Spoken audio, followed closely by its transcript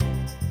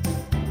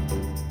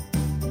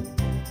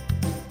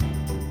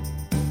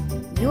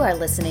You are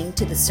listening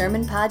to the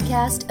Sermon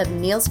Podcast of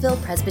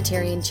Neelsville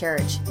Presbyterian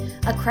Church,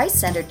 a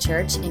Christ-centered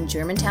church in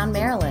Germantown,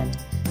 Maryland.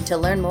 To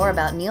learn more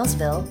about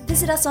Neelsville,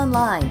 visit us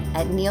online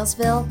at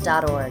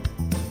neelsville.org.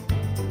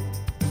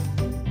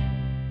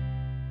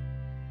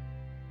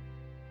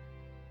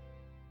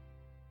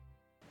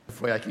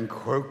 Hopefully I can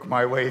croak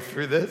my way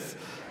through this.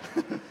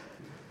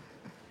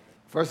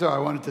 First of all, I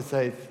wanted to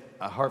say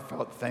a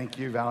heartfelt thank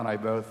you, Val and I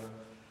both,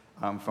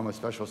 from a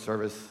special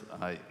service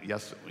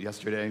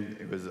yesterday.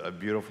 It was a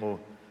beautiful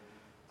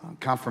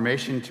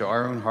confirmation to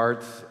our own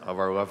hearts of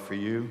our love for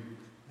you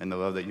and the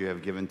love that you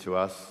have given to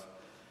us.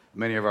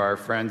 Many of our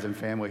friends and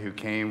family who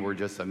came were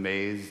just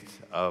amazed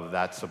of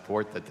that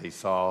support that they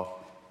saw,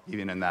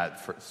 even in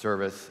that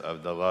service,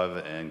 of the love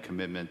and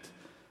commitment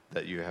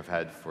that you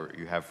have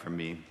for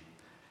me.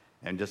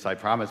 And just I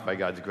promise by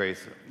God's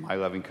grace, my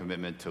loving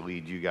commitment to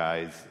lead you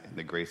guys in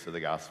the grace of the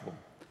gospel.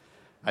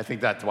 I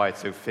think that's why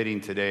it's so fitting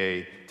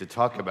today to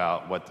talk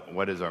about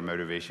what is our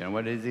motivation and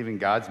what is even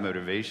God's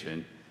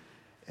motivation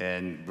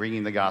in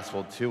bringing the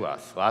gospel to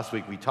us. Last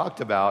week we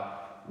talked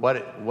about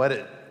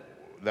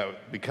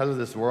that because of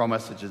this world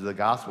message of the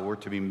gospel, we're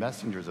to be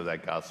messengers of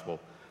that gospel.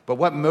 But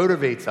what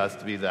motivates us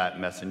to be that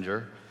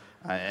messenger?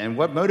 And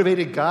what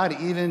motivated God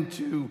even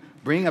to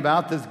bring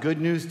about this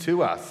good news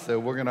to us? So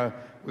we're gonna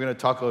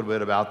talk a little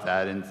bit about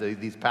that. And so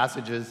these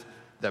passages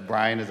that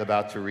Brian is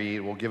about to read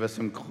will give us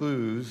some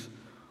clues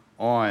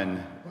on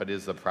what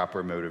is the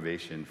proper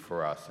motivation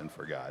for us and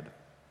for God.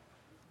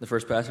 The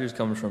first passage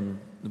comes from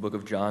the book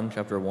of John,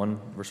 chapter 1,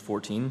 verse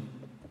 14.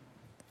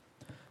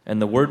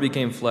 And the Word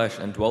became flesh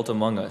and dwelt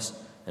among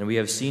us, and we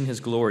have seen his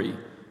glory,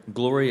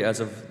 glory as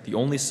of the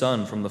only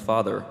Son from the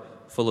Father,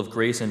 full of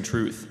grace and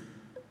truth.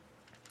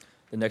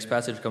 The next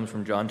passage comes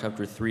from John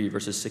chapter 3,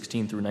 verses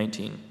 16 through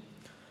 19.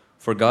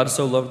 For God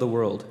so loved the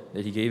world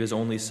that he gave his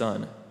only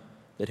Son,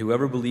 that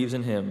whoever believes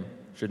in him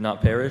should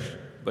not perish,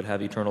 but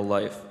have eternal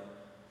life.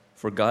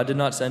 For God did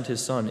not send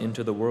his Son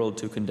into the world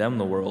to condemn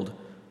the world,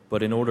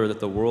 but in order that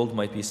the world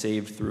might be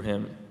saved through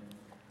him.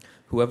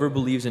 Whoever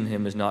believes in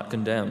him is not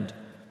condemned,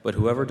 but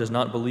whoever does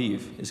not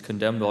believe is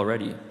condemned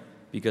already,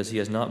 because he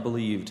has not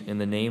believed in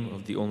the name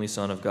of the only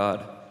Son of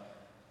God.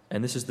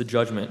 And this is the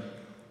judgment.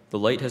 The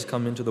light has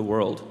come into the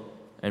world,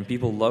 and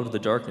people loved the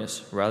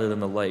darkness rather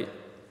than the light,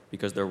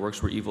 because their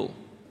works were evil.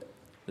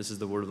 This is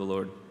the word of the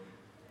Lord.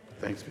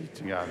 Thanks be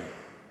to God.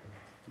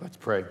 Let's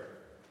pray.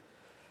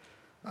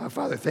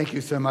 Father, thank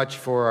you so much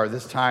for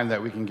this time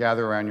that we can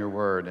gather around your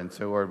word. And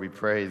so, Lord, we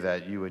pray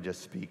that you would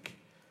just speak,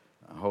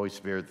 Holy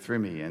Spirit, through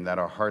me, and that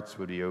our hearts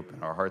would be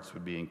open, our hearts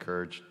would be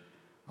encouraged,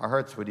 our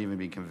hearts would even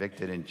be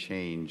convicted and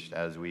changed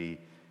as we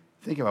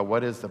think about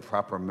what is the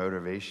proper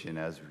motivation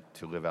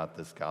to live out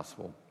this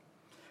gospel.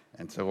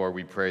 And so, Lord,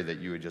 we pray that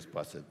you would just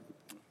bless it.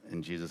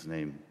 In Jesus'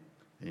 name,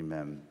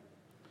 amen.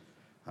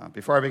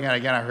 Before I begin,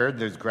 again, I heard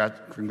there's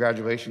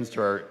congratulations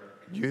to our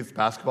youth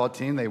basketball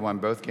team. They won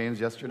both games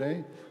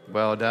yesterday.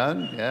 Well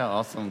done. Yeah,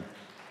 awesome.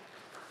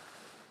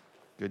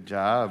 Good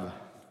job.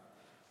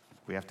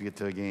 We have to get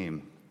to the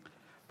game.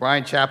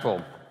 Bryan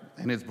Chapell,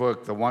 in his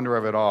book, The Wonder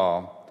of It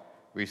All,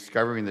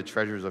 Rediscovering the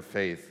Treasures of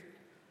Faith,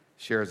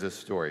 shares this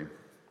story.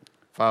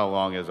 Follow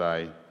along as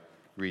I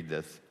read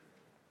this.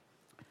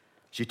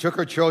 She took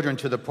her children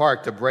to the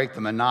park to break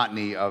the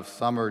monotony of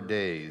summer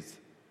days,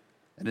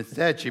 and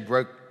instead she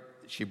broke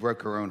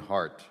her own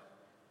heart.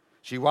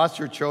 She watched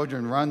her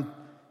children run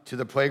to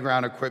the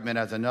playground equipment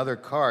as another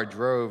car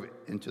drove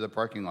into the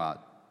parking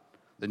lot.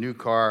 The new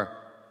car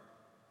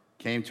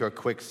came to a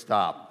quick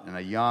stop, and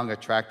a young,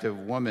 attractive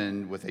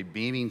woman with a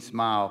beaming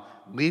smile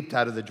leaped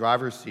out of the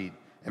driver's seat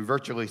and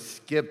virtually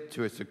skipped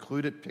to a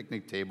secluded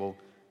picnic table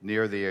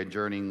near the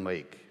adjoining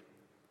lake.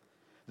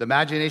 The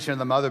imagination of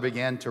the mother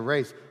began to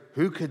race.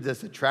 Who could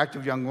this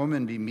attractive young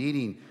woman be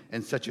meeting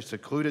in such a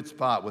secluded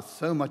spot with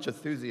so much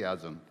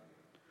enthusiasm?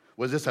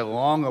 Was this a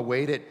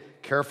long-awaited,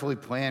 carefully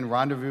planned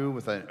rendezvous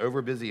with an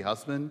overbusy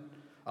husband,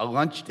 a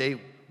lunch date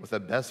with a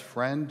best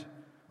friend,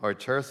 or a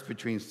tryst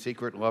between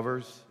secret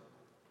lovers?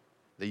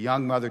 The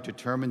young mother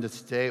determined to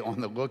stay on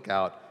the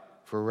lookout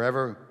for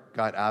whoever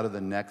got out of the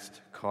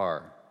next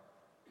car.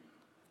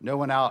 No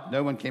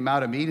one came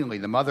out immediately.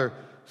 The mother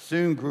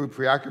soon grew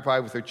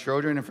preoccupied with her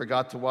children and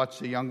forgot to watch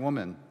the young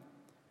woman.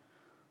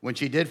 When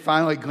she did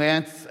finally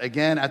glance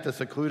again at the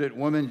secluded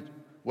woman,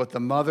 what the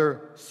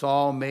mother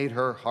saw made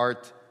her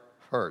heart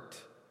hurt.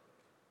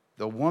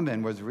 The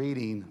woman was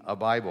reading a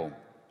Bible.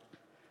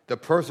 The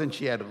person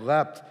she had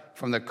leapt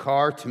from the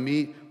car to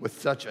meet with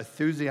such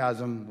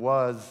enthusiasm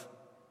was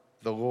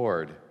the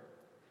Lord.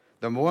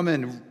 The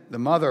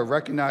mother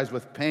recognized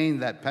with pain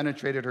that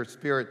penetrated her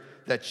spirit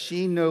that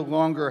she no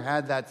longer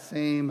had that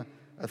same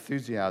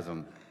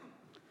enthusiasm.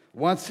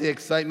 Once the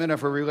excitement of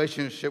her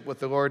relationship with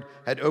the Lord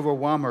had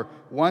overwhelmed her,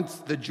 once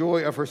the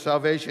joy of her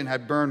salvation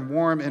had burned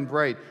warm and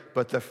bright,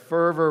 but the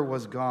fervor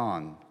was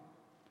gone.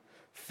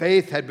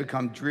 Faith had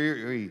become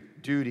dreary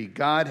duty.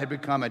 God had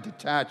become a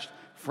detached,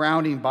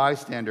 frowning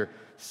bystander.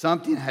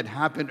 Something had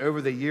happened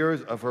over the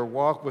years of her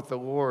walk with the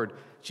Lord.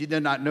 She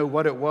did not know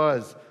what it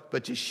was,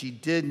 but she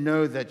did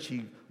know that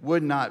she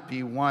would not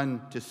be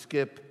one to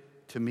skip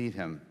to meet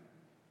him.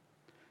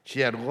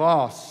 She had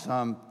lost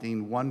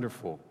something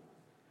wonderful,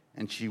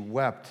 and she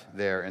wept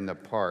there in the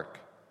park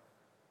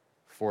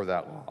for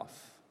that loss.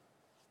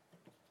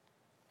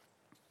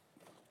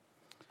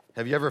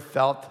 Have you ever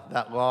felt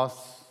that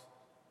loss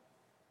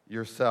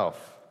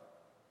yourself?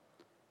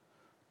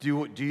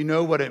 Do you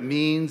know what it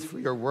means for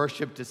your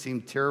worship to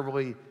seem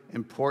terribly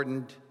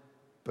important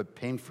but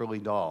painfully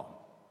dull?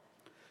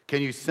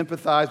 Can you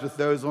sympathize with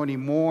those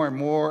learning more and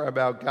more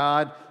about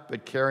God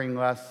but caring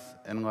less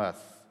and less?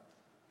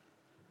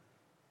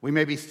 We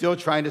may be still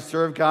trying to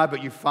serve God,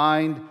 but you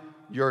find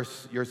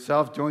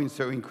yourself doing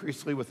so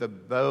increasingly with a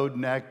bowed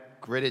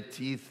neck, gritted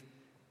teeth,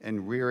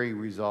 and weary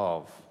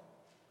resolve.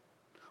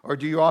 Or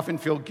do you often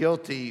feel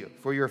guilty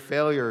for your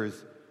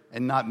failures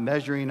and not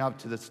measuring up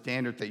to the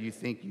standard that you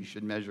think you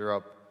should measure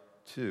up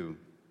to?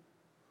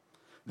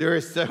 There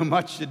is so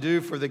much to do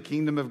for the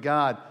kingdom of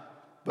God,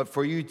 but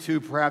for you too,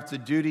 perhaps the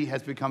duty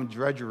has become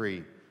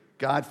drudgery.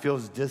 God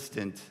feels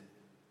distant,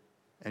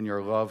 and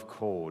your love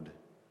cold.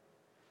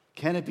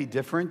 Can it be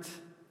different?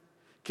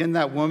 Can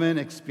that woman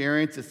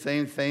experience the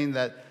same thing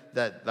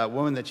that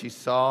woman that she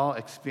saw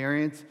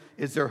experience?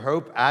 Is there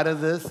hope out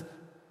of this?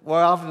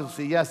 Well,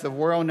 obviously, yes. The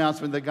royal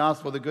announcement of the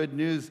gospel, the good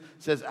news,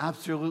 says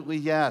absolutely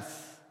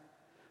yes.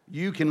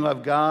 You can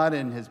love God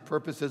and his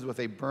purposes with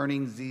a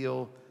burning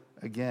zeal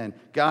again.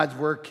 God's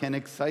work can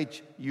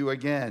excite you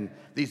again.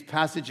 These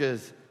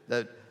passages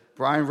that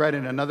Brian read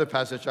in another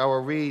passage I will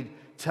read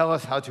tell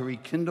us how to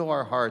rekindle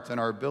our hearts and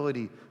our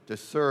ability to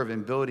serve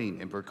in building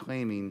and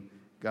proclaiming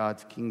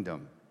God's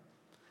kingdom.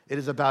 It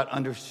is about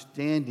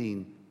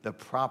understanding the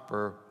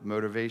proper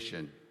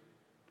motivation.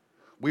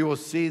 We will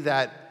see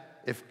that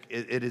if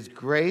it is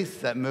grace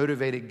that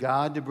motivated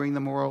God to bring the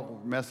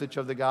moral message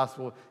of the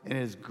gospel, and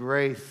it is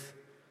grace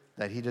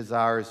that he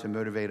desires to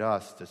motivate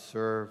us to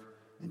serve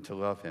and to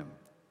love him.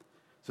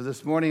 So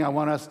this morning, I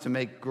want us to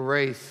make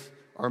grace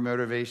our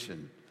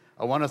motivation.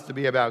 I want us to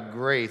be about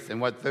grace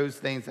and what those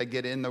things that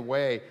get in the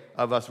way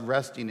of us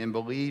resting and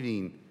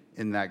believing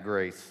in that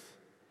grace.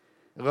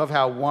 I love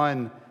how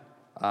one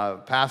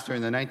pastor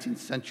in the 19th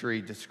century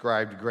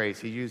described grace.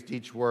 He used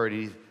each word.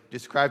 He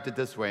described it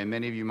this way, and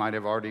many of you might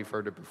have already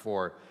heard it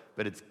before,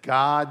 but it's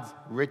God's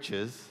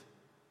riches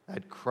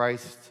at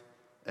Christ's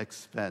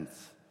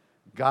expense.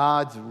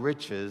 God's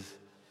riches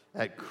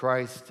at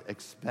Christ's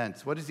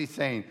expense. What is he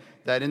saying?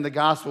 That in the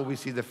gospel we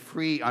see the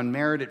free,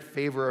 unmerited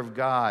favor of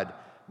God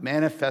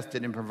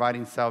manifested in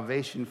providing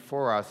salvation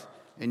for us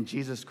in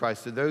Jesus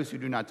Christ, to those who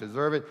do not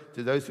deserve it,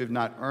 to those who have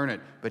not earned it,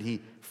 but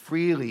he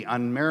freely,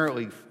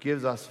 unmeritedly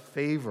gives us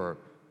favor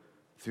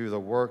through the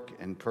work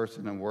and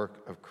person and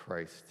work of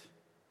Christ.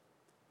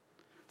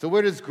 So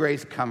where does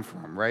grace come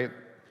from, right?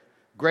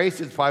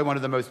 Grace is probably one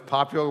of the most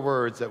popular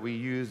words that we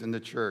use in the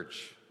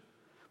church.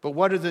 But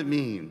what does it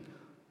mean?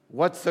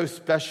 What's so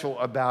special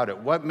about it?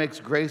 What makes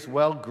grace,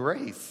 well,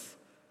 grace?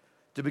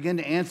 To begin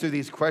to answer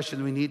these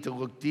questions, we need to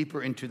look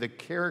deeper into the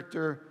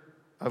character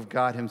of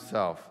God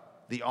himself,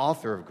 the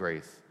author of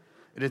grace.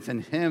 It is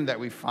in him that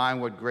we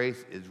find what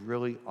grace is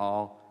really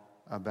all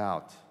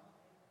about.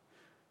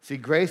 See,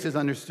 grace is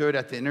understood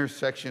at the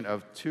intersection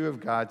of two of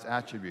God's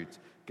attributes,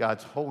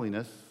 God's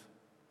holiness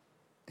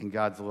and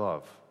God's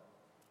love.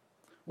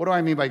 What do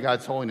I mean by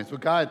God's holiness? Well,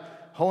 God's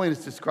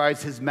holiness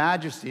describes his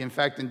majesty. In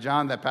fact, in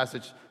John, that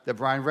passage that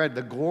Brian read,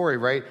 the glory,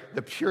 right?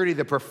 The purity,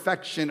 the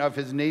perfection of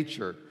his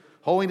nature.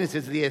 Holiness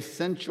is the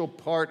essential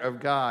part of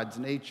God's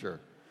nature.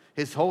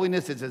 His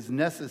holiness is as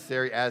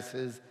necessary as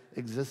his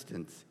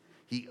existence.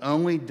 He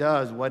only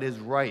does what is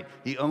right.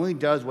 He only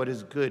does what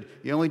is good.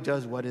 He only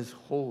does what is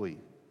holy.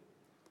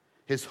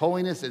 His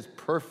holiness is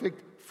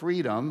perfect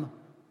freedom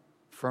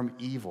from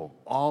evil,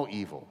 all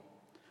evil.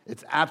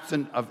 It's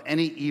absent of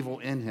any evil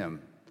in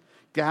him.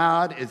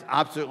 God is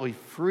absolutely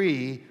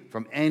free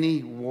from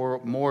any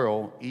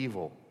moral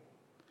evil.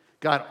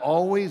 God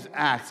always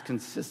acts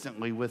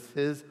consistently with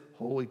his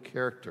holy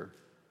character.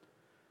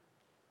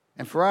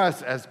 And for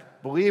us as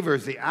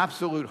believers, the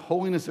absolute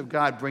holiness of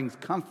God brings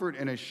comfort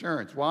and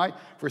assurance. Why?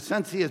 For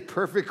since he is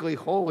perfectly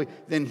holy,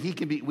 then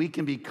we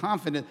can be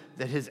confident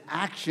that his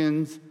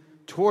actions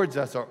towards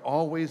us are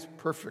always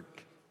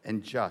perfect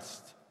and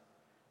just.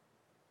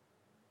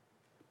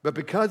 But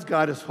because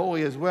God is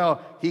holy as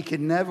well, he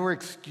can never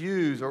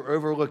excuse or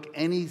overlook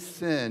any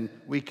sin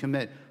we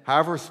commit,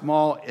 however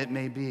small it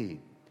may be.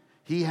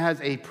 He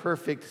has a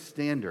perfect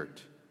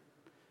standard.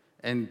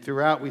 And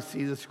throughout we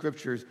see the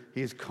scriptures,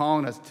 he is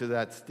calling us to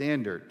that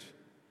standard.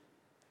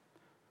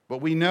 But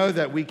we know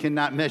that we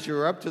cannot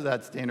measure up to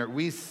that standard.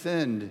 We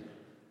sinned.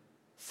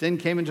 Sin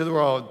came into the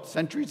world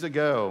centuries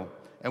ago,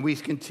 and we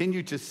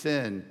continue to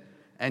sin.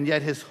 And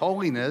yet his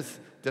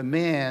holiness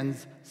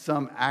demands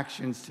some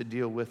actions to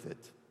deal with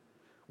it.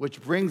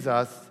 Which brings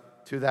us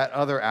to that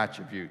other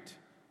attribute,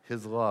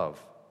 his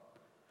love.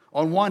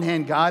 On one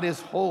hand, God is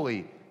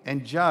holy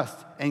and just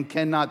and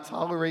cannot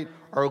tolerate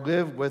or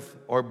live with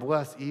or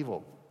bless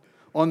evil.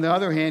 On the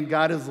other hand,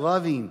 God is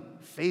loving,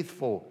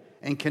 faithful,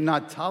 and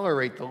cannot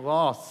tolerate the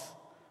loss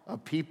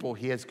of people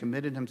he has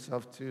committed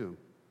himself to.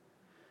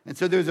 And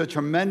so there's a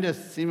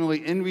tremendous,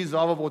 seemingly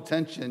irresolvable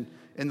tension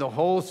in the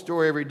whole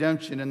story of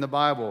redemption in the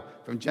Bible,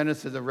 from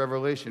Genesis to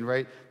Revelation,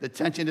 right? The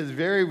tension is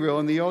very real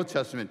in the Old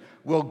Testament.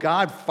 Will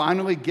God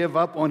finally give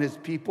up on his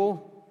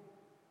people?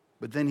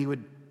 But then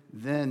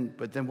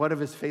what of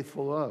his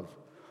faithful love?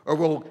 Or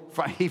will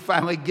he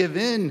finally give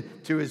in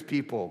to his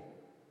people?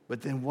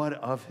 But then what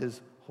of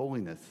his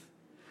holiness?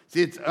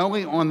 See, it's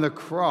only on the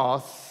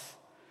cross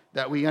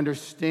that we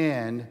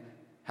understand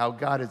how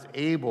God is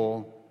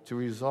able to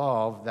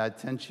resolve that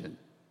tension.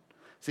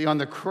 See, on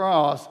the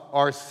cross,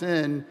 our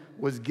sin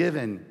was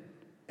given,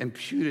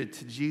 imputed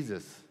to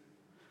Jesus,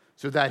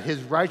 so that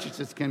his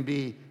righteousness can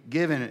be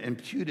given and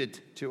imputed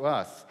to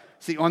us.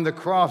 See, on the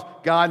cross,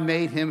 God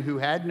made him who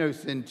had no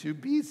sin to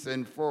be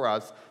sin for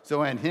us,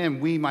 so in him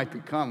we might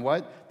become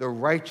what? The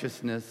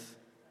righteousness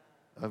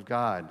of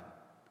God.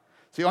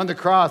 See, on the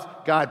cross,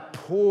 God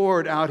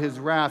poured out his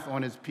wrath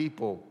on his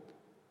people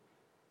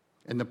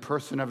in the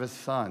person of his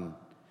Son.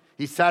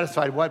 He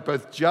satisfied what?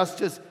 Both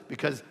justice,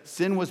 because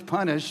sin was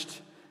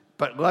punished,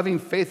 but loving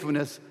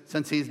faithfulness,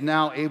 since he's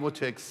now able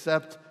to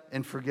accept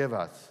and forgive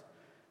us.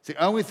 See,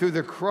 only through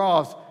the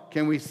cross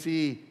can we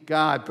see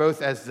God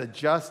both as the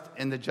just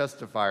and the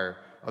justifier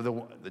of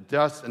the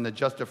just and the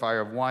justifier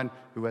of one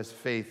who has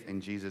faith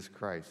in Jesus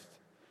Christ.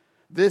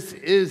 This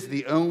is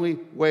the only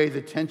way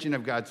the tension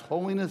of God's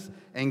holiness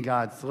and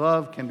God's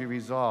love can be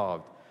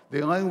resolved.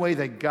 The only way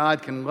that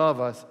God can love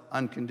us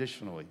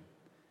unconditionally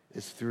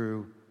is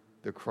through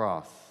the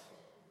cross.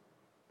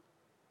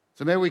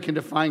 So maybe we can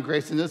define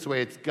grace in this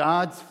way. It's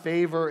God's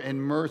favor and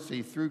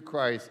mercy through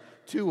Christ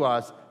to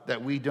us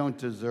that we don't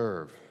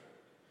deserve.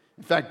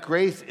 In fact,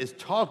 grace is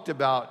talked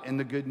about in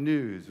the good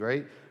news,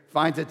 right?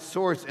 Finds its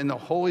source in the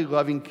holy,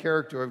 loving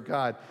character of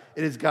God.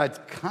 It is God's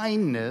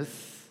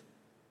kindness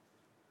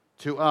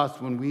to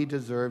us when we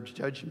deserved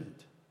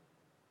judgment.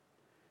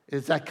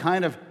 It's that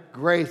kind of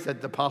grace that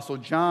the Apostle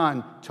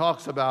John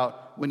talks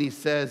about when he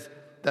says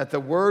that the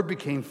Word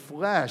became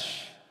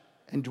flesh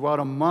and dwelt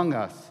among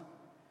us.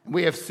 And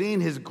we have seen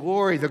his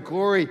glory, the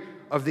glory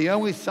of the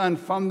only Son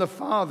from the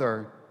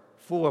Father,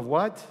 full of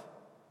what?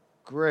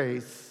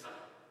 Grace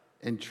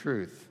and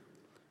truth.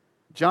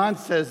 John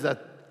says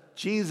that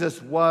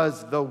Jesus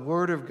was the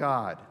Word of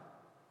God,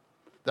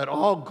 that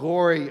all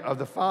glory of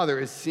the Father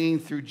is seen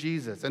through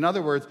Jesus. In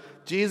other words,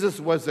 Jesus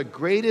was the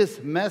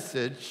greatest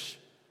message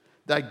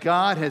that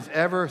God has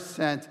ever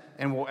sent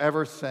and will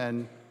ever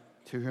send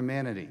to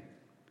humanity.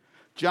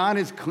 John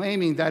is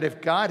claiming that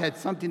if God had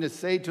something to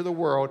say to the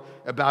world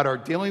about our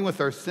dealing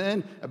with our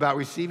sin, about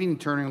receiving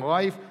eternal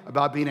life,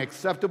 about being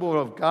acceptable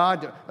of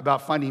God,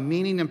 about finding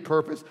meaning and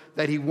purpose,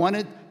 that he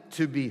wanted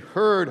to be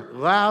heard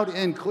loud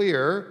and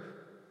clear,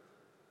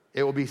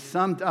 it will be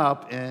summed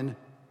up in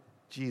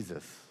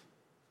Jesus.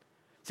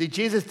 See,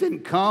 Jesus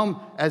didn't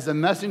come as a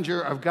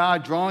messenger of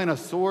God drawing a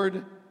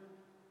sword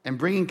and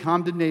bringing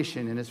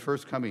condemnation in his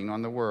first coming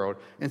on the world.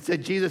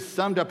 Instead, Jesus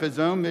summed up his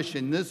own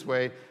mission this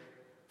way: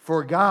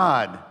 for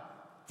God,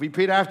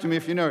 repeat after me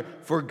if you know it,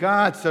 for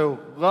God so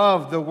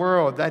loved the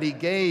world that he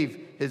gave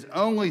his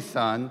only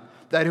Son,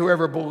 that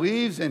whoever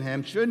believes in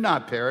him should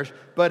not perish,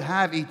 but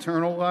have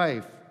eternal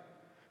life.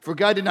 For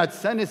God did not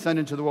send his Son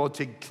into the world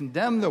to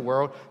condemn the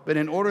world, but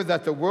in order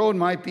that the world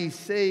might be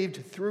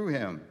saved through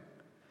him.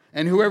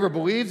 And whoever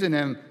believes in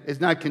him is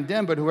not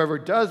condemned, but whoever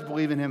does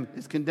believe in him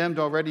is condemned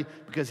already,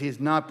 because he has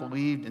not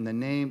believed in the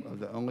name of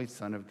the only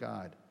Son of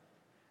God.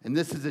 And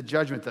this is a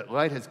judgment, that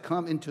light has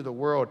come into the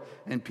world,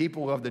 and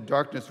people love the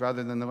darkness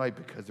rather than the light,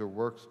 because their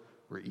works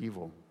were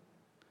evil.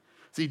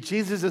 See,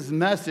 Jesus'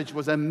 message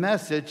was a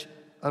message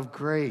of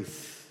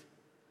grace.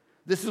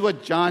 This is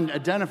what John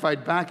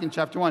identified back in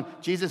chapter 1.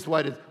 Jesus,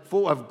 what, is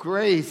full of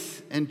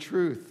grace and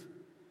truth.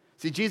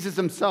 See, Jesus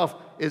himself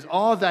is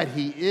all that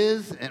he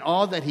is, and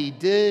all that he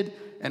did,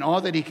 and all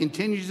that he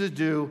continues to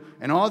do,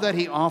 and all that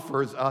he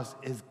offers us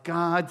is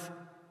God's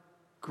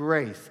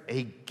grace,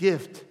 a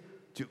gift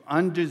to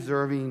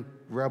undeserving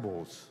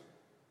rebels.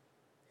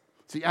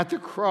 See, at the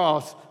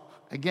cross,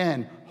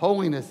 again,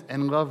 holiness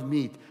and love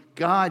meet.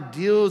 God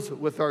deals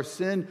with our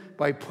sin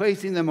by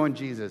placing them on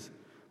Jesus,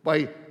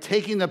 by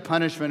taking the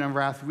punishment and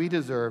wrath we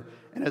deserve,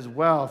 and as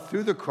well,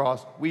 through the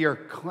cross, we are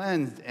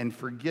cleansed and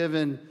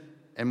forgiven,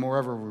 and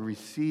moreover, we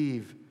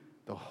receive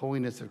the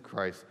holiness of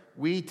Christ.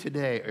 We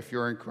today, if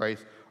you're in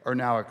Christ, are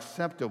now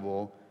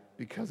acceptable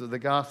because of the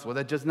gospel.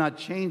 That does not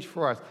change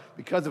for us.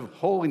 Because of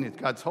holiness,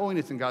 God's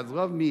holiness and God's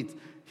love meets,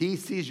 he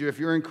sees you, if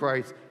you're in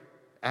Christ,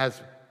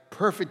 as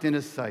perfect in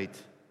his sight.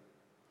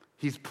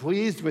 He's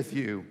pleased with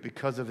you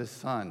because of his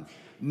Son.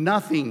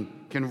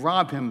 Nothing can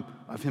rob him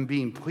of him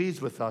being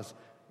pleased with us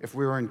if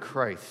we're in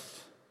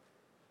Christ.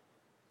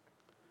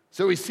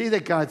 So we see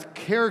that God's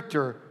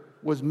character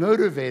was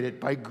motivated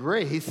by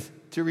grace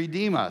to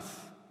redeem us.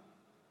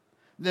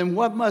 Then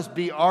what must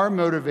be our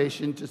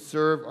motivation to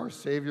serve our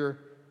Savior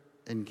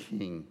and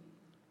King?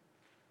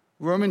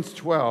 Romans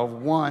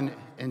 12, 1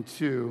 and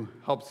 2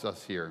 helps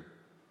us here.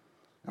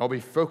 I'll be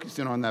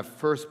focusing on that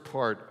first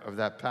part of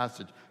that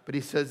passage. But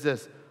he says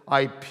this: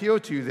 I appeal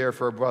to you,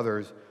 therefore,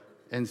 brothers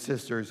and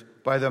sisters,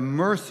 by the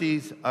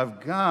mercies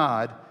of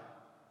God,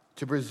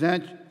 to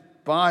present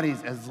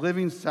bodies as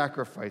living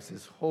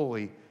sacrifices,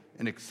 holy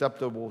and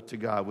acceptable to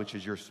God, which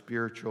is your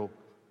spiritual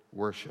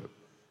worship.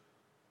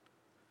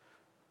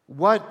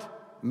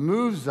 What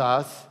moves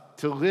us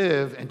to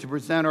live and to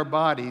present our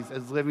bodies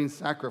as living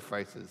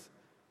sacrifices?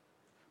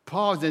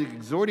 Paul is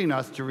exhorting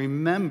us to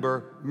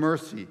remember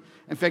mercy.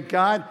 In fact,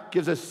 God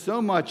gives us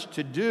so much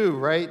to do,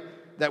 right,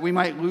 that we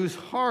might lose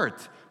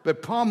heart.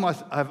 But Paul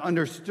must have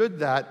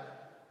understood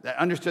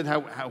understood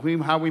how we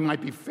might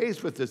be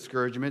faced with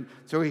discouragement.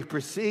 So he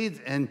proceeds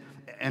and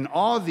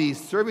all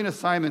these serving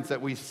assignments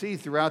that we see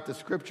throughout the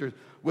Scriptures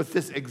with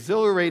this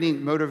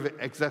exhilarating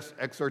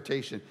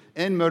exhortation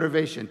and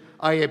motivation.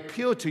 I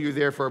appeal to you,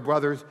 therefore,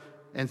 brothers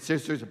and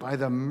sisters, by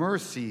the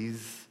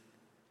mercies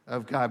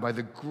of God, by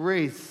the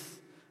grace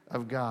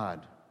of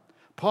God.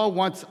 Paul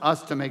wants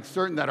us to make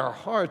certain that our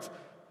hearts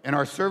and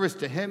our service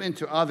to him and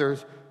to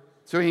others,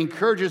 so he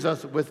encourages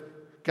us with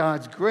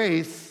God's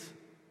grace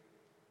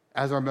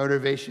as our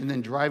motivation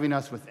than driving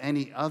us with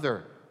any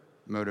other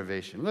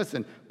motivation.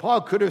 Listen,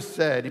 Paul could have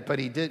said, but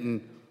he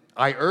didn't,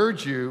 I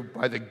urge you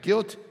by the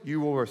guilt you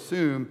will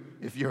assume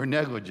if you're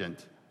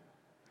negligent.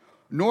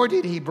 Nor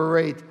did he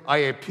berate, I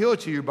appeal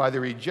to you by the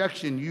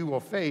rejection you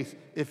will face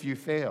if you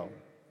fail.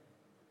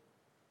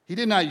 He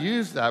did not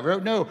use that.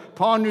 No,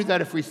 Paul knew that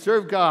if we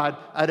serve God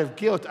out of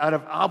guilt, out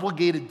of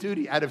obligated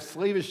duty, out of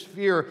slavish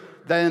fear,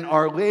 then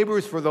our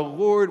labors for the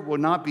Lord will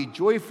not be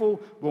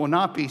joyful, will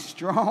not be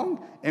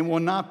strong, and will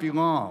not be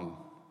long.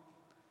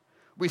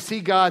 We see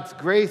God's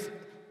grace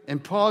in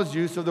Paul's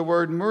use of the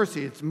word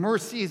mercy. It's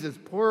mercies, it's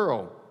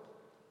plural.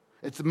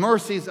 It's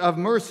mercies of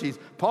mercies.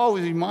 Paul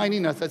was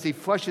reminding us as he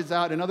fleshes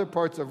out in other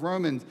parts of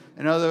Romans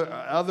and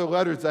other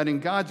letters that in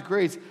God's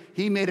grace,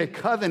 he made a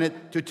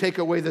covenant to take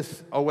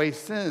away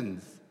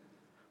sins.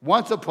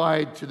 Once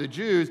applied to the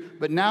Jews,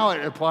 but now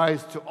it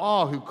applies to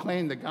all who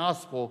claim the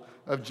gospel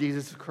of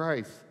Jesus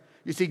Christ.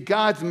 You see,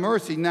 God's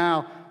mercy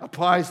now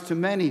applies to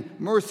many.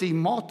 Mercy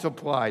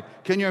multiplied.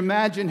 Can you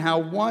imagine how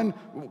one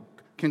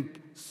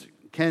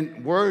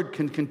word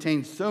can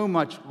contain so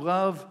much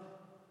love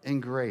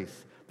and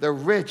grace? The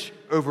rich,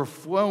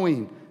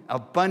 overflowing,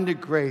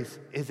 abundant grace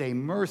is a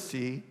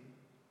mercy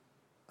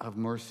of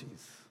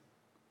mercies.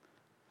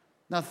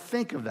 Now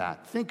think of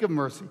that. Think of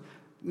mercy.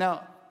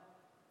 Now,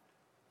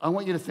 I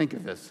want you to think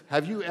of this.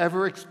 Have you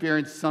ever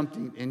experienced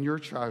something in your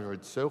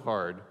childhood so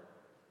hard,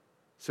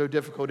 so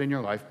difficult in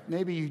your life?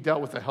 Maybe you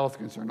dealt with a health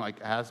concern like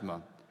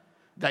asthma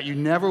that you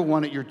never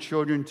wanted your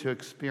children to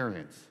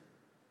experience.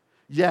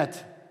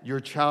 Yet, your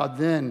child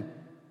then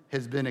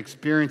has been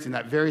experiencing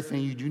that very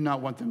thing you do not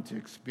want them to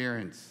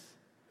experience.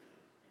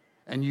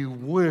 And you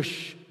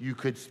wish you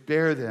could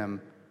spare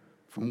them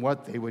from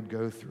what they would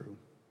go through.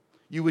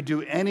 You would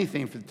do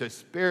anything to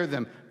spare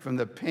them from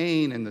the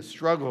pain and the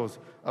struggles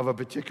of a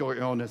particular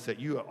illness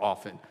that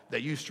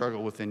you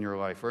struggle with in your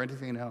life or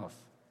anything else.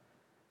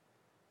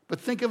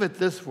 But think of it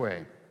this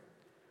way.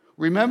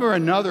 Remember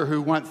another who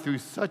went through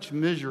such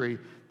misery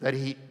that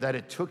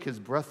it took his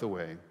breath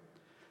away.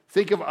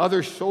 Think of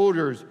other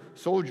shoulders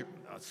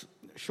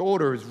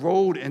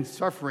rolled in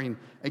suffering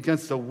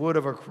against the wood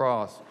of a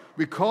cross.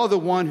 Recall the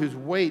one whose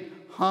weight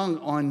hung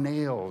on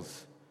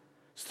nails,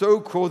 so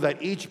cruel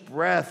that each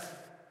breath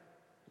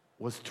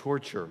was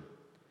torture.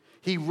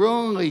 He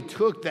willingly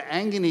took the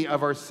agony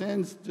of our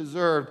sins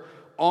deserved,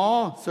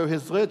 all so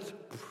his lips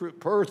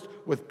pursed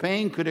with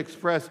pain could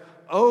express,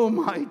 "Oh,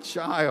 my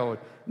child,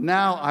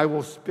 now I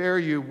will spare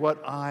you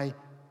what I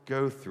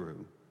go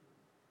through."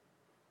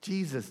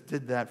 Jesus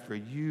did that for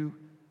you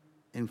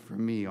and for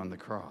me on the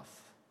cross.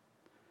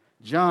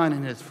 John,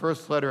 in his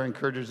first letter,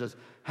 encourages us,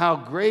 how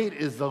great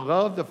is the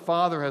love the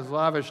Father has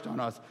lavished on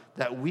us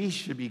that we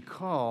should be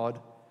called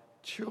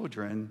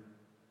children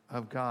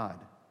of God.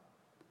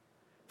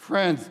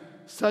 Friends,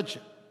 such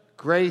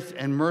grace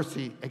and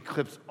mercy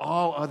eclipse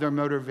all other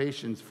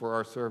motivations for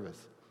our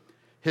service.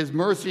 His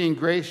mercy and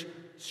grace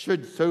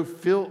should so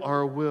fill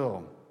our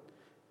will.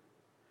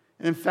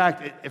 In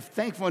fact, if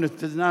thankfulness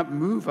does not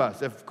move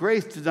us, if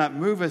grace does not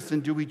move us, then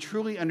do we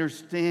truly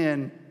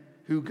understand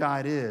who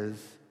God is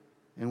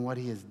and what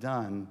he has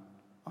done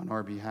on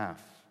our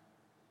behalf?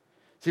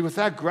 See,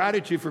 without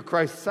gratitude for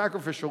Christ's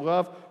sacrificial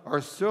love,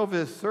 our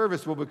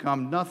service will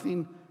become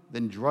nothing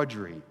than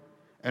drudgery,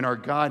 and our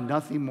God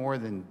nothing more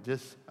than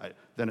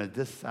a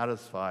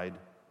dissatisfied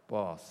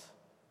boss.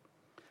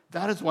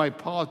 That is why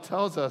Paul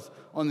tells us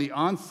on the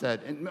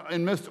onset,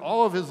 in most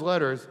all of his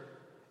letters,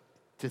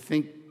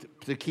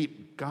 to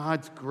keep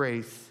God's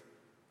grace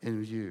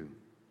in view.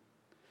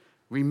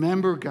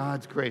 Remember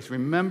God's grace.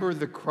 Remember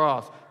the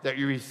cross that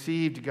you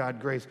received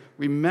God's grace.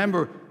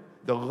 Remember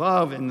the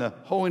love and the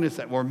holiness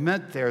that were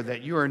meant there,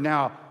 that you are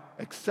now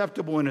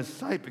acceptable in his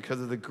sight because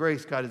of the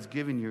grace God has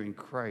given you in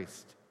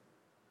Christ.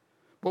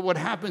 But what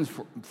happens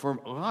for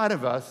a lot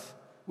of us,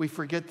 we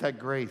forget that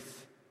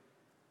grace.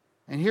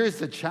 And here's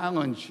the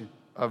challenge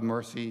of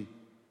mercy,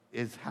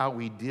 is how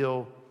we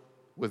deal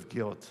with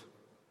guilt.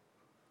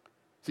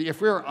 See,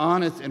 if we're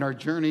honest in our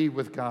journey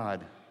with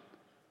God,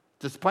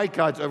 despite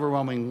God's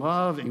overwhelming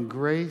love and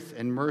grace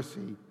and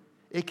mercy,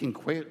 it can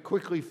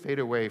quickly fade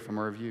away from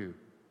our view.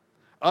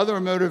 Other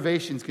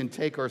motivations can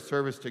take our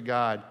service to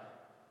God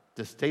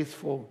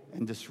distasteful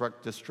and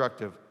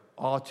destructive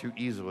all too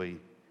easily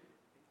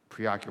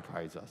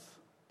preoccupies us.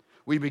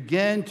 We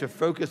begin to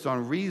focus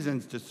on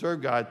reasons to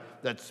serve God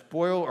that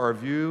spoil our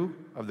view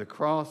of the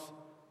cross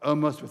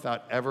almost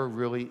without ever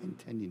really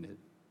intending it.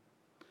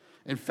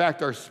 In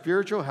fact, our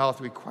spiritual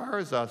health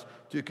requires us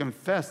to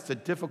confess the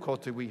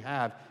difficulty we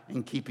have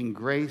in keeping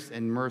grace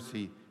and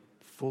mercy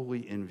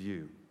fully in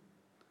view.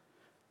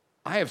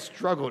 I have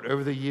struggled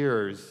over the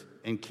years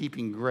in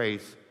keeping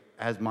grace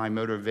as my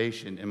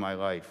motivation in my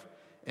life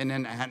and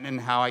in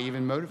how I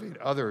even motivate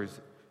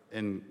others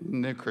in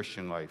the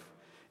Christian life.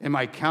 In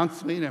my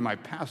counseling and my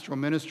pastoral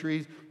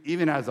ministries,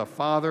 even as a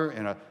father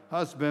and a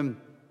husband,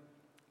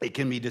 it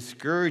can be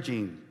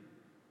discouraging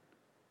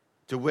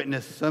to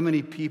witness so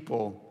many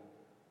people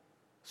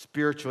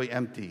spiritually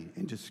empty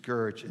and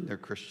discouraged in their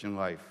Christian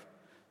life.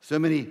 So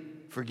many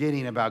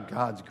forgetting about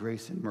God's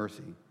grace and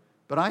mercy.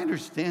 But I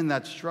understand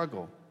that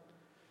struggle.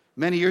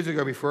 Many years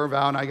ago, before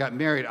Val and I got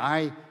married,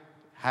 I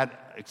had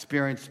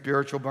experienced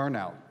spiritual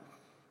burnout.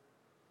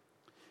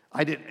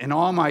 In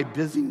all my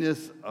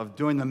busyness of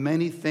doing the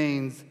many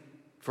things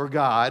for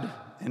God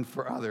and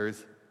for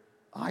others,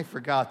 I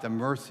forgot the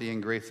mercy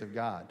and grace of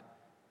God.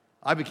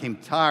 I became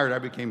tired. I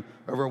became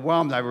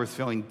overwhelmed. I was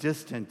feeling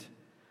distant.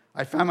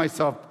 I found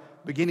myself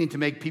beginning to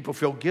make people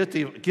feel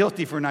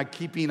guilty for not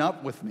keeping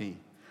up with me,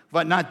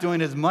 but not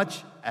doing as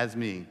much as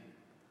me.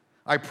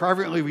 I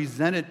privately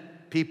resented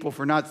people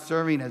for not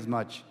serving as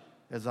much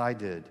as I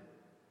did.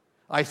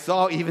 I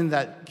saw even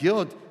that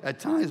guilt at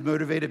times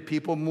motivated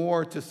people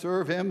more to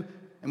serve him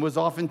and was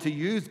often to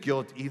use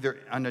guilt either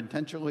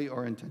unintentionally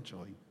or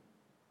intentionally.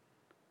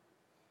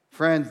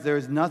 Friends, there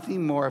is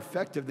nothing more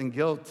effective than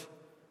guilt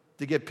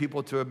to get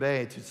people to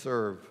obey, to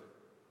serve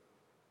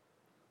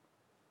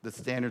the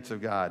standards of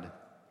God,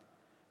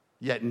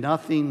 yet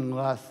nothing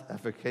less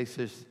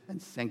efficacious in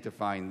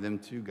sanctifying them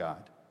to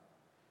God.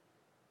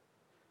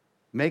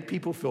 Make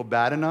people feel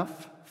bad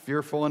enough,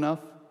 fearful enough,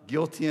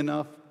 guilty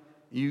enough,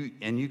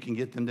 and you can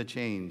get them to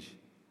change.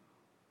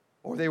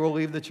 Or they will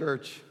leave the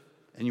church,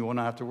 and you will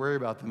not have to worry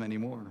about them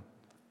anymore.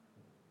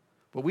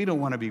 But we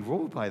don't want to be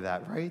ruled by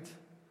that, right?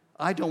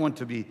 I don't want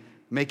to be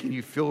making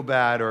you feel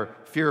bad or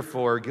fearful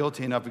or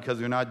guilty enough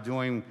because we're not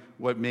doing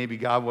what maybe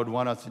God would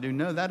want us to do.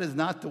 No, that is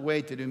not the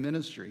way to do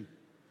ministry.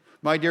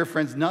 My dear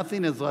friends,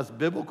 nothing is less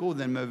biblical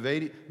than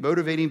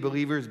motivating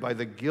believers by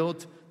the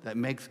guilt that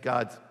makes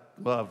God's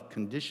love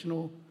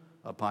conditional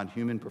upon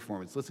human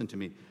performance. Listen to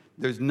me.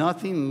 There's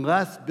nothing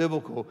less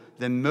biblical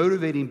than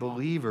motivating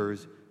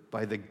believers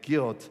by the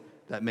guilt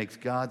that makes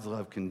God's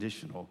love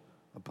conditional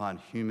upon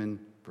human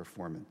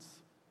performance.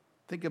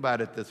 Think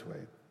about it this way.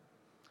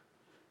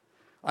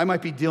 I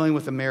might be dealing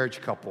with a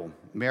married couple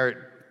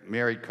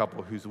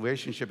whose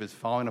relationship is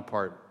falling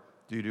apart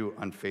due to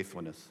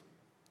unfaithfulness.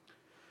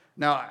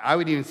 Now, I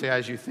would even say,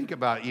 as you think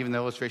about even the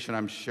illustration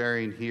I'm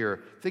sharing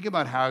here, think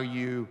about how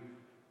you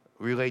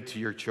relate to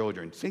your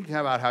children. Think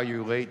about how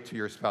you relate to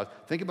your spouse.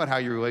 Think about how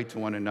you relate to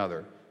one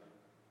another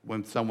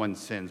when someone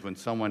sins, when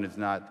someone is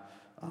not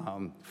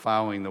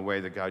following the way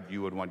that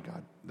you would want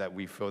God, that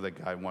we feel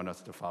that God wants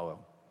us to follow,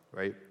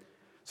 right?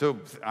 So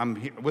I'm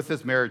here with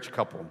this marriage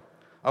couple.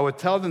 I would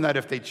tell them that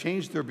if they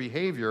changed their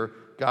behavior,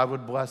 God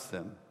would bless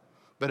them.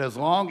 But as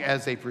long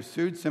as they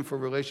pursued sinful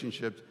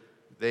relationships,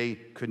 they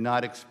could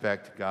not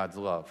expect God's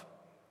love.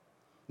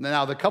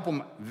 Now, the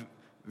couple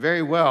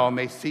very well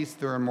may cease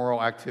their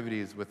immoral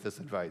activities with this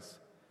advice.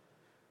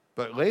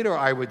 But later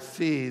I would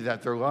see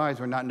that their lives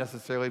were not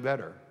necessarily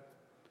better.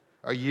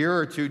 A year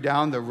or two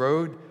down the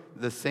road,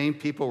 the same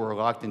people were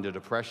locked into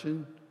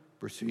depression,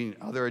 pursuing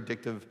other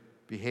addictive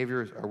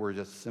behaviors, or were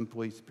just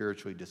simply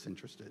spiritually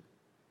disinterested.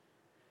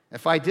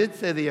 If I did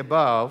say the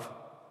above,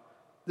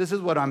 this is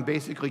what I'm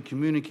basically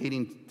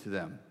communicating to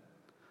them.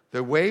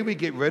 The way we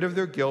get rid of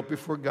their guilt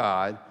before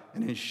God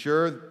and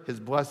ensure his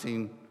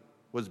blessing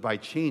was by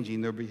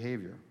changing their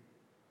behavior.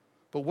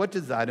 But what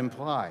does that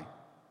imply?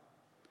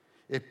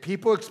 If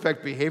people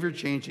expect behavior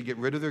change to get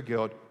rid of their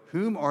guilt,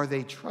 whom are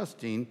they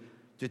trusting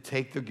to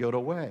take their guilt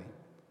away?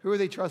 Who are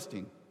they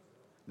trusting?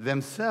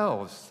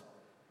 Themselves.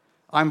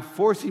 I'm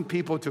forcing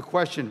people to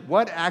question,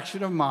 what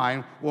action of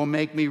mine will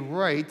make me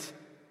right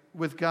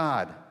with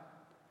God?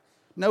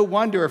 No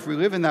wonder if we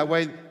live in that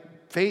way,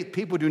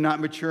 people do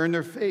not mature in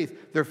their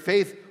faith. Their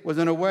faith was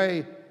in a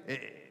way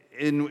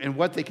in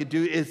what they could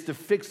do is to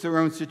fix their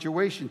own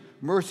situation.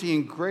 Mercy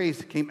and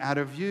grace came out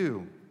of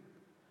you.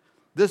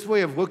 This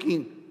way of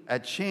looking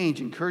at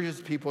change encourages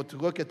people to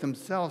look at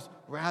themselves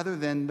rather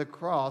than the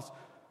cross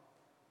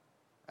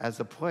as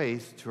a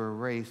place to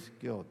erase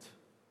guilt.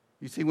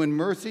 You see, when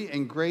mercy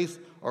and grace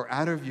are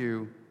out of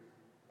view,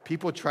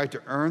 people try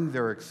to earn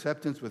their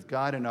acceptance with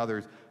God and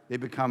others. They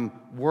become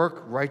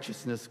work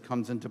righteousness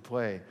comes into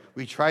play.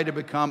 We try to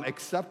become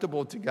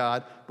acceptable to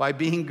God by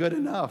being good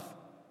enough.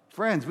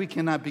 Friends, we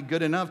cannot be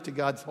good enough to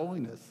God's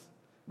holiness.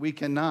 We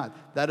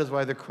cannot. That is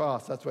why the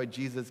cross, that's why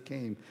Jesus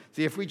came.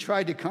 See, if we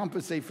try to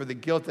compensate for the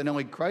guilt that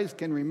only Christ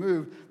can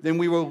remove, then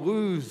we will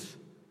lose,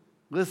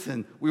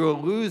 we will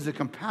lose the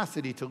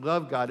capacity to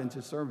love God and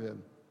to serve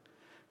him.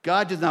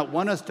 God does not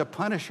want us to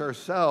punish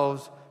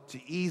ourselves to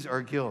ease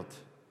our guilt.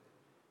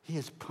 He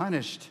has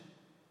punished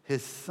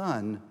his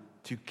Son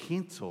to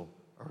cancel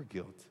our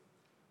guilt.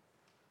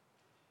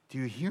 Do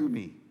you hear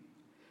me?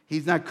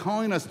 He's not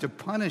calling us to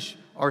punish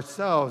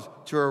ourselves,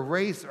 to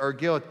erase our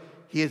guilt.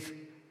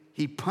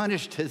 He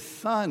punished his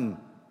Son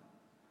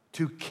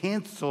to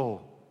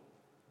cancel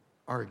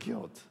our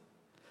guilt.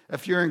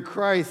 If you're in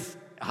Christ,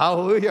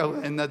 hallelujah,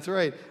 and that's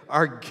right,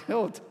 our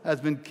guilt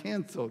has been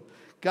canceled.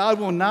 God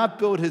will not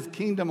build his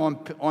kingdom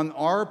on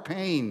our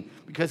pain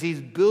because he's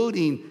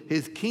building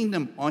his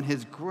kingdom on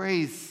his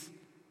grace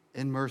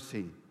and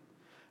mercy.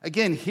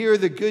 Again, hear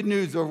the good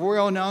news, the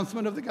royal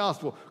announcement of the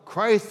gospel.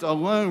 Christ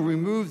alone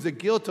removes the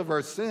guilt of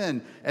our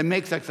sin and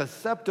makes us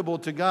acceptable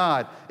to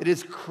God. It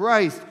is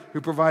Christ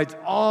who provides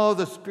all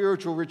the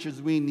spiritual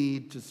riches we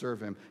need to serve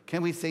him.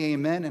 Can we say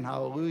amen and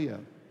hallelujah?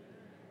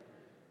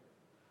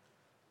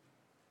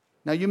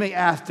 Now you may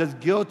ask, does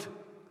guilt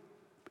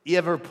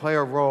ever play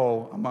a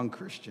role among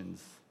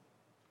Christians?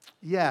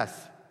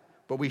 Yes,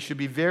 but we should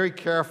be very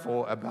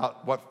careful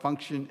about what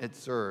function it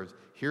serves.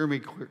 Hear me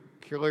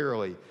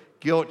clearly.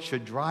 Guilt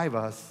should drive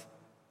us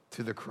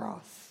to the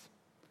cross,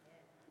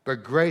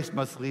 but grace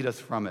must lead us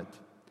from it.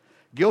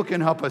 Guilt can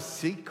help us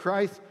seek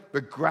Christ,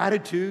 but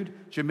gratitude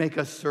should make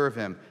us serve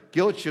him.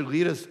 Guilt should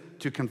lead us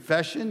to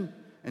confession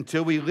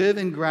until we live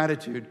in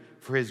gratitude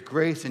for his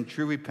grace and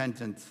true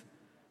repentance.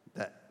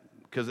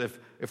 Because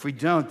if we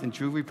don't, then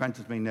true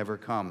repentance may never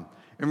come.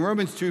 In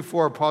Romans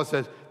 2:4, Paul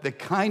says, the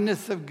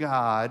kindness of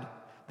God,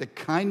 the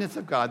grace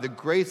of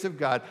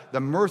God, the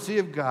mercy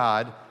of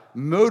God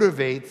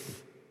motivates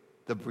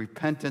the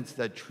repentance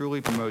that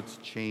truly promotes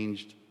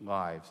changed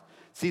lives.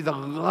 See, the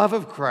love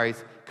of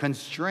Christ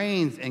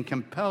constrains and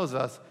compels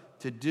us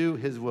to do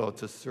his will,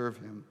 to serve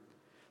him.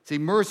 See,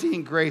 mercy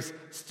and grace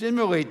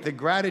stimulate the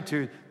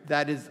gratitude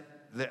that is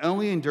the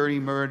only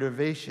enduring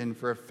motivation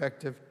for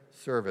effective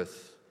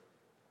service.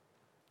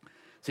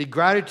 See,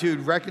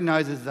 gratitude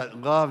recognizes that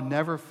love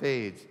never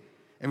fades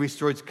and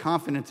restores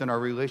confidence in our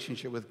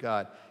relationship with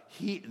God.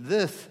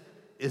 This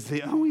is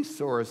the only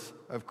source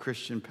of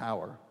Christian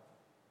power.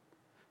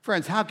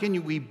 Friends, how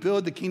can we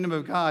build the kingdom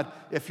of God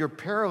if we're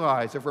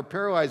paralyzed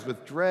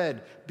with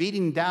dread,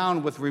 beaten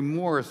down with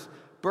remorse,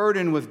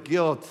 burdened with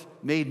guilt,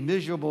 made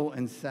miserable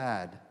and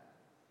sad?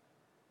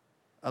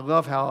 I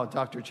love how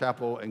Dr.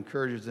 Chappell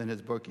encourages in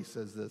his book. He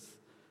says this.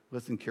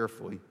 Listen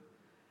carefully.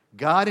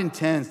 God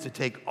intends to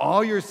take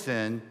all your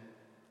sin,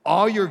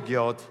 all your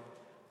guilt,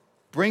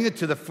 bring it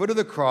to the foot of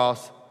the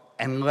cross,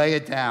 and lay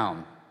it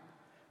down.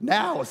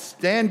 Now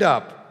stand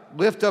up,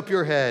 lift up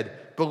your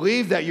head,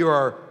 believe that you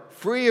are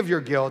free of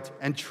your guilt,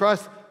 and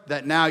trust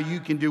that now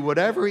you can do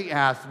whatever he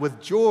asks with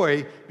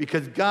joy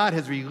because God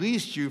has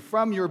released you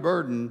from your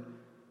burden.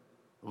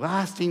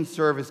 Lasting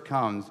service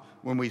comes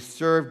when we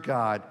serve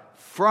God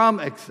from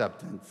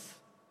acceptance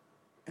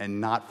and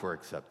not for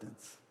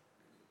acceptance.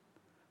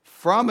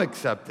 From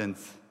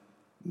acceptance,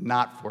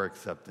 not for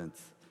acceptance.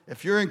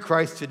 If you're in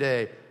Christ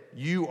today,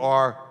 you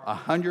are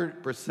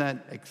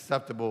 100%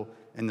 acceptable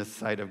in the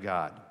sight of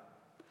God.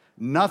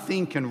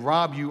 Nothing can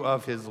rob you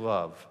of his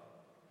love.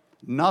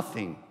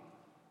 Nothing.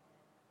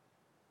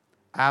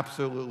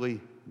 Absolutely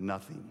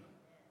nothing.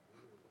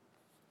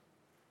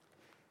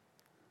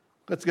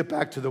 Let's get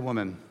back to the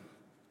woman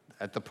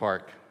at the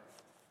park.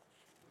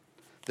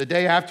 The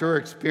day after her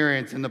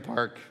experience in the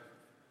park,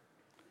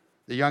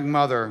 the young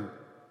mother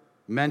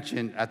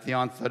mentioned at the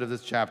onset of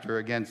this chapter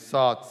again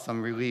sought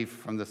some relief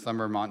from the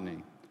summer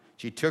monotony.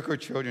 She took her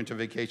children to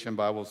Vacation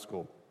Bible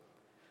School.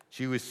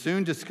 She would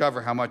soon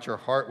discover how much her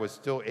heart was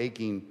still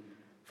aching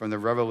from the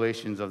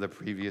revelations of the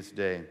previous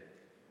day.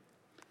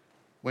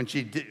 When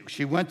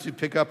she went to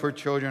pick up her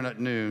children at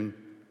noon,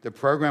 the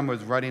program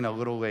was running a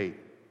little late.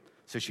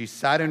 So she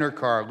sat in her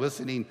car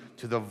listening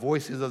to the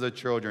voices of the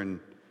children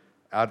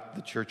out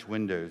the church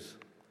windows.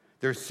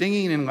 Their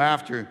singing and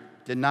laughter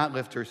did not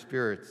lift her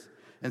spirits.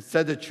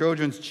 Instead, the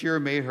children's cheer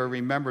made her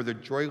remember the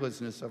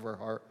joylessness of her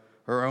heart,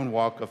 her own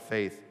walk of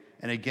faith,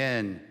 and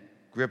again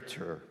gripped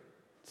her.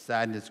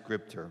 Sadness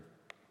gripped her.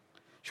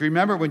 She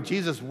remembered when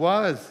Jesus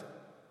was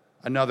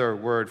another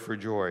word for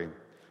joy,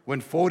 when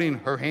folding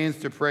her hands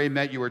to pray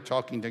meant you were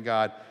talking to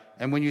God,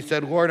 and when you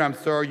said, Lord, I'm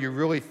sorry, you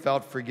really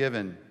felt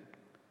forgiven.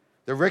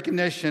 The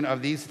recognition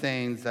of these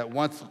things that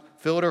once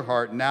filled her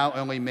heart now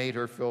only made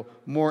her feel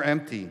more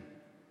empty.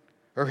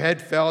 Her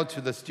head fell to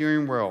the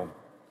steering wheel,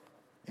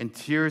 and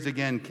tears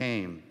again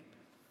came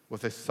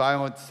with a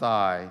silent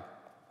sigh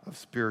of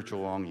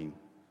spiritual longing.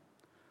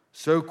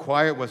 So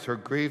quiet was her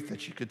grief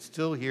that she could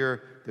still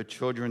hear the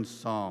children's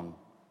song.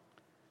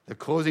 The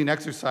closing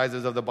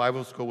exercises of the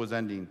Bible school was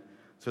ending,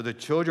 so the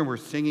children were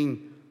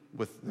singing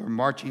with their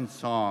marching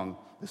song,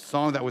 the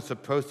song that was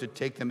supposed to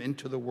take them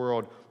into the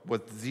world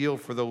with zeal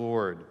for the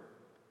Lord.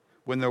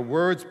 When the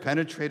words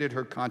penetrated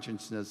her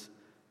consciousness,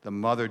 the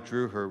mother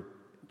drew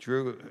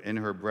in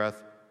her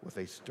breath with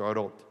a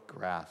startled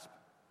grasp.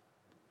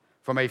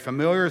 From a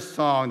familiar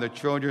song, the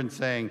children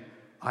sang,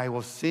 I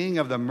will sing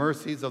of the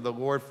mercies of the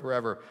Lord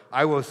forever.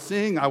 I will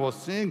sing of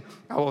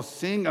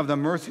the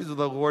mercies of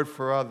the Lord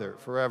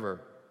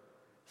forever.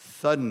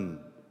 Sudden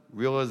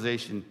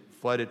realization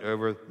flooded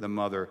over the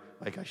mother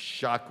like a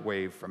shock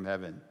wave from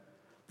heaven.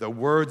 The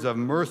words of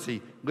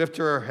mercy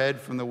lifted her head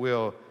from the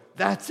wheel.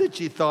 That's it,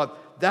 she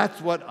thought.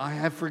 That's what I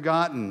have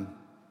forgotten.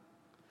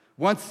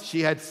 Once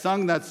she had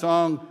sung that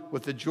song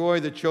with the joy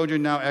the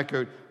children now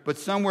echoed, but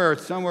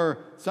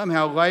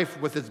somehow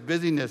life with its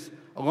busyness,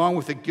 along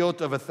with the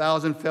guilt of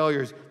 1,000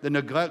 failures, the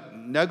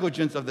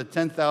negligence of the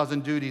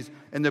 10,000 duties,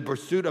 and the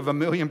pursuit of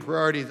 1,000,000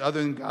 priorities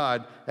other than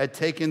God, had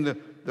taken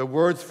the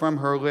words from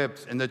her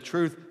lips and the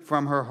truth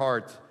from her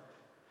heart.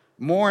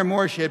 More and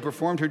more she had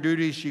performed her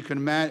duties she could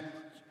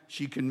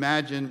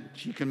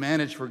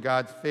manage for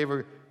God's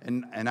favor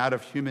and out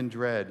of human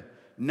dread.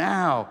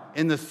 Now,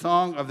 in the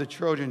song of the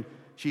children,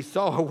 she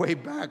saw her way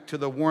back to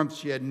the warmth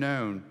she had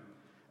known.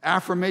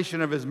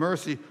 Affirmation of his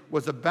mercy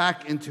was a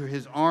back into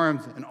his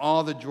arms and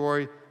all the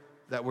joy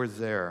that was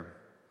there.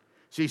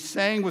 She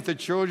sang with the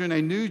children,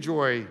 a new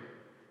joy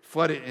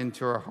flooded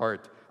into her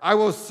heart. I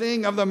will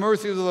sing of the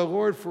mercies of the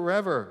Lord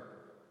forever.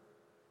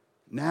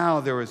 Now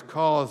there was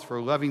cause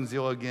for loving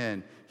zeal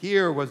again.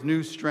 Here was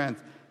new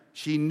strength.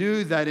 She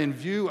knew that in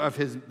view of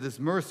this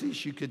mercy,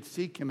 she could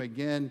seek him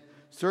again,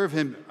 serve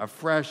him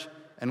afresh,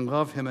 and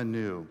love him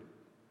anew.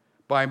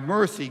 By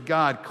mercy,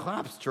 God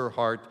collapsed her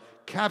heart,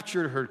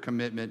 captured her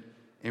commitment,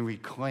 and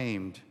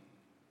reclaimed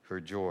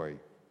her joy.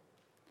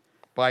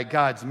 By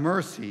God's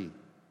mercy,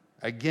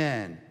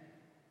 again,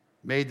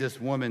 made this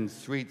woman's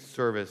sweet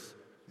service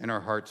and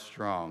her heart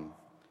strong.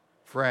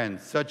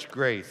 Friends, such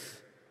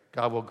grace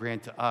God will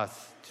grant to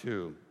us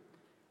too.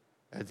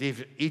 As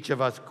each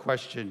of us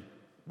question,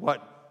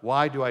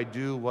 why do I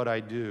do what I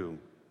do?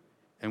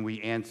 And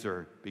we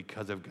answer,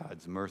 because of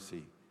God's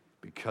mercy,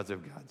 because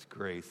of God's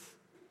grace.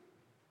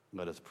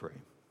 Let us pray.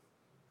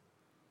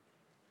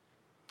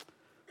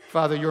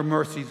 Father, your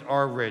mercies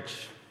are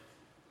rich,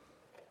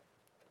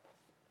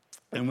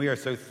 and we are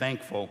so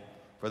thankful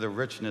for the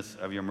richness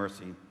of your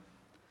mercy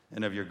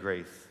and of your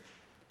grace.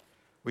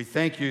 We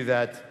thank you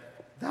that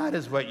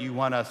is what you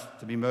want us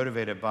to be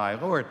motivated by.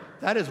 Lord,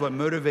 that is what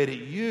motivated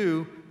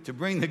you to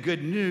bring the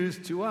good news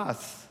to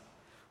us.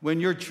 When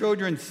your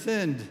children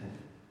sinned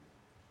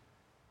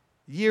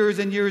years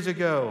and years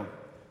ago,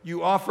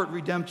 you offered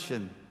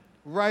redemption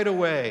right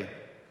away.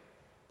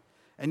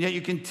 And yet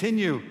you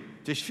continue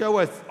to show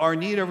us our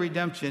need of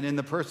redemption in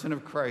the person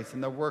of Christ,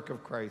 in the work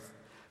of Christ.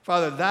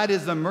 Father, that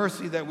is the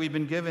mercy that we've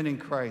been given in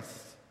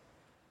Christ.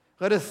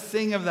 Let us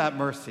sing of that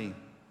mercy.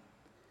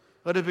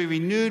 Let us be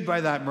renewed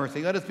by that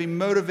mercy. Let us be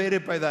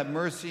motivated by that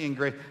mercy and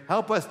grace.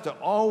 Help us to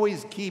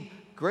always keep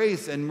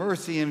grace and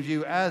mercy in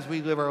view as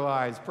we live our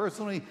lives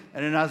personally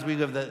and as we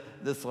live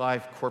this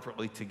life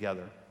corporately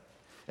together.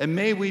 And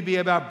may we be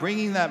about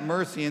bringing that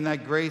mercy and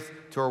that grace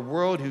to a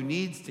world who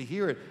needs to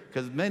hear it,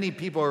 because many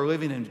people are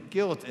living in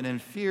guilt and in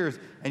fears,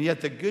 and yet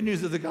the good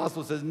news of the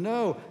gospel says,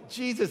 no,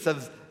 Jesus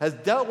has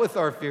dealt with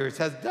our fears,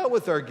 has dealt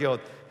with our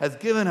guilt, has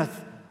given us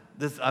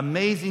this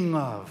amazing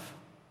love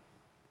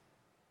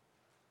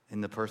in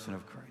the person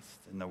of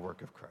Christ, in the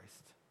work of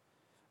Christ.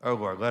 Oh,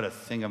 Lord, let us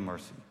sing of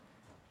mercy.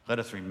 Let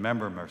us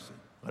remember mercy.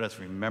 Let us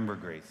remember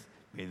grace.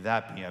 May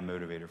that be a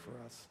motivator for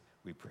us.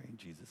 We pray in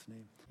Jesus'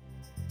 name.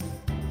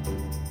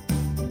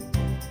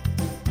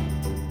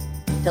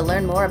 To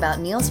learn more about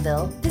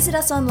Neelsville, visit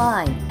us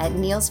online at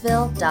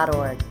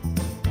neelsville.org.